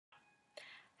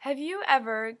Have you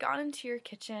ever gone into your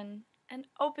kitchen and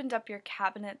opened up your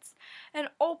cabinets and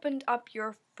opened up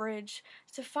your fridge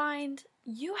to find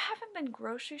you haven't been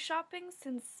grocery shopping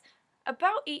since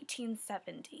about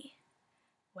 1870?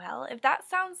 Well, if that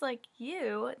sounds like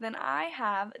you, then I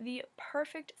have the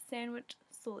perfect sandwich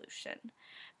solution.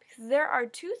 Because there are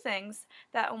two things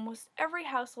that almost every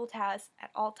household has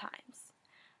at all times.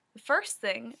 The first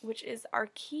thing, which is our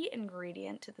key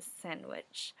ingredient to the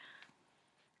sandwich,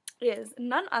 is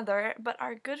none other but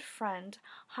our good friend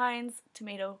Heinz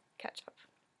tomato ketchup.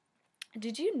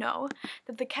 Did you know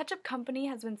that the ketchup company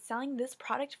has been selling this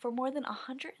product for more than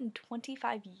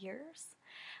 125 years?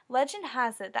 Legend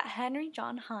has it that Henry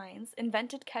John Heinz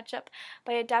invented ketchup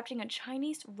by adapting a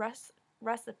Chinese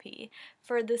recipe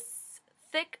for this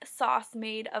thick sauce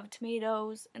made of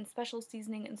tomatoes and special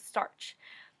seasoning and starch.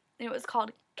 And it was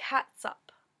called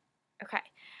catsup. Okay,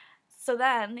 so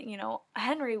then,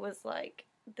 Henry was like,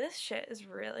 this shit is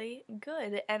really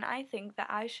good, and I think that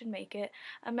I should make it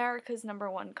America's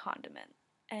 #1 condiment.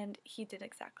 And he did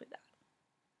exactly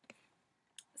that.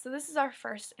 So this is our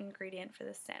first ingredient for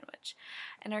this sandwich.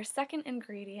 And our second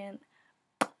ingredient,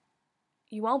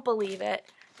 you won't believe it,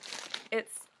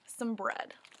 it's some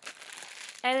bread.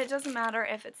 And it doesn't matter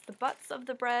if it's the butts of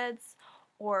the breads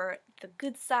or the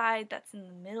good side that's in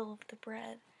the middle of the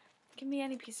bread. Give me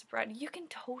any piece of bread. You can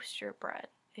toast your bread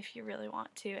if you really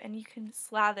want to, and you can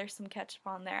slather some ketchup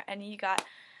on there, and you got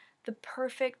the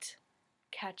perfect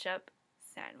ketchup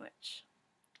sandwich.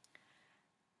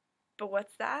 But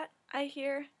what's that, I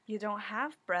hear? You don't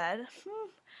have bread?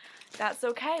 That's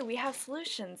okay. We have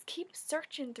solutions. Keep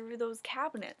searching through those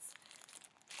cabinets.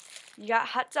 You got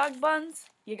hot dog buns?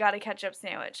 You got a ketchup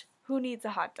sandwich. Who needs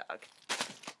a hot dog?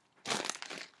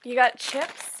 You got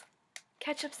chips?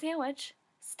 Ketchup sandwich.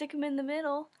 Stick them in the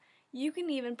middle. You can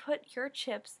even put your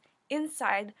chips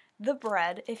inside the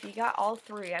bread if you got all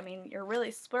three. I mean, you're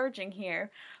really splurging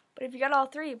here. But if you got all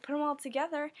three, put them all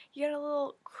together, you get a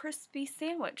little crispy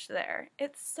sandwich there.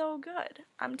 It's so good,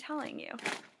 I'm telling you.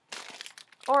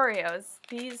 Oreos,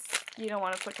 these you don't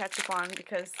want to put ketchup on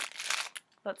because,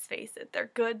 let's face it,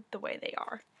 they're good the way they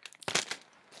are.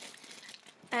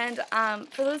 And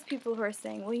for those people who are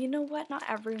saying, well, you know what, not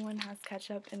everyone has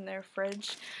ketchup in their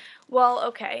fridge. Well,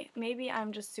 okay, maybe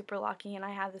I'm just super lucky and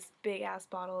I have this big ass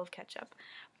bottle of ketchup.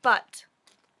 But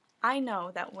I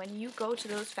know that when you go to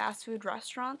those fast food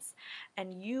restaurants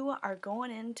and you are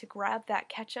going in to grab that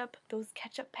ketchup, those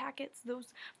ketchup packets,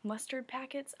 those mustard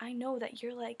packets, I know that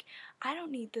you're like, I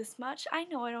don't need this much. I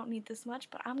know I don't need this much,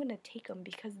 but I'm going to take them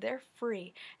because they're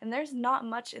free. And there's not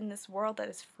much in this world that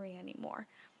is free anymore.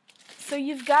 So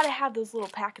you've got to have those little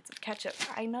packets of ketchup.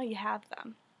 I know you have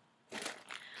them.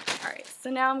 Alright, so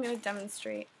now I'm going to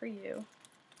demonstrate for you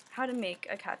how to make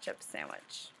a ketchup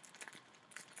sandwich.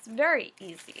 It's very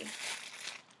easy.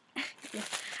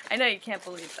 I know you can't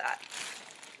believe that.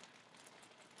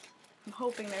 I'm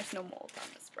hoping there's no mold on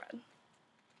this bread.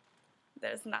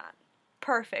 There's not.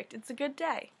 Perfect. It's a good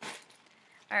day.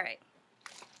 Alright.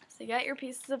 So you got your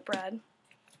pieces of bread.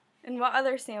 And what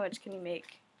other sandwich can you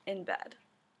make in bed?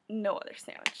 No other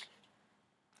sandwich.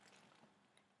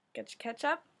 Get your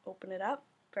ketchup. Open it up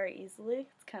very easily.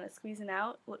 It's kind of squeezing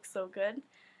out. Looks so good.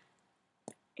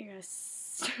 You're going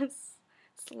to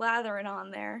slather it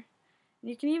on there.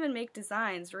 You can even make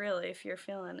designs, really, if you're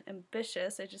feeling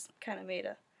ambitious. I just kind of made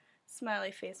a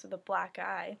smiley face with a black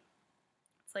eye.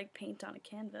 It's like paint on a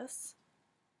canvas.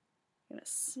 I'm going to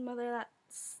smother that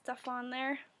stuff on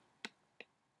there.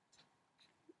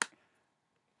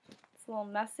 It's a little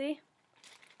messy,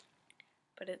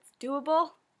 but it's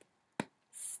doable.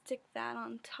 Stick that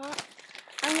on top.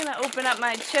 I'm going to open up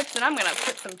my chips, and I'm going to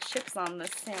put some chips on this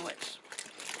sandwich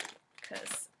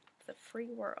because it's a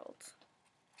free world.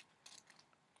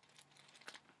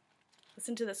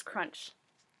 Listen to this crunch.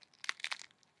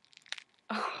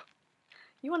 Oh,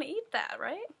 you want to eat that,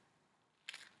 right?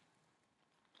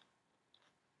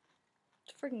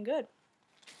 It's freaking good.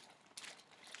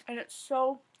 And it's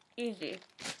so easy.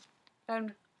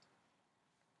 And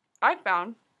I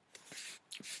found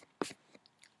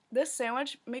this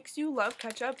sandwich makes you love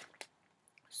ketchup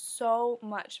so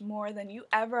much more than you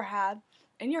ever had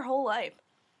in your whole life.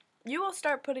 You will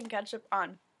start putting ketchup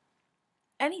on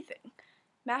anything.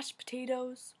 Mashed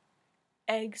potatoes,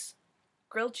 eggs,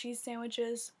 grilled cheese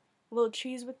sandwiches, a little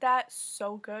cheese with that,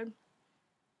 so good.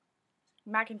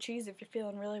 Mac and cheese if you're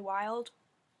feeling really wild.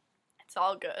 It's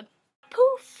all good.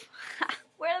 Poof!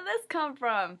 Where did this come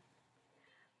from?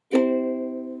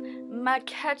 My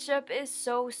ketchup is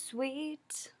so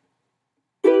sweet.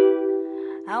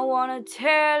 I wanna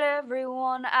tell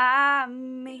everyone I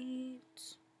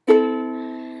meet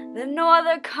that no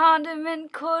other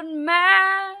condiment could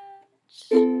match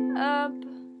up.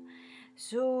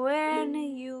 So when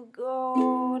you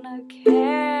gonna catch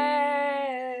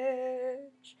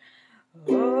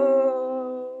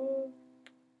up?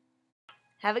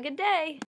 Have a good day.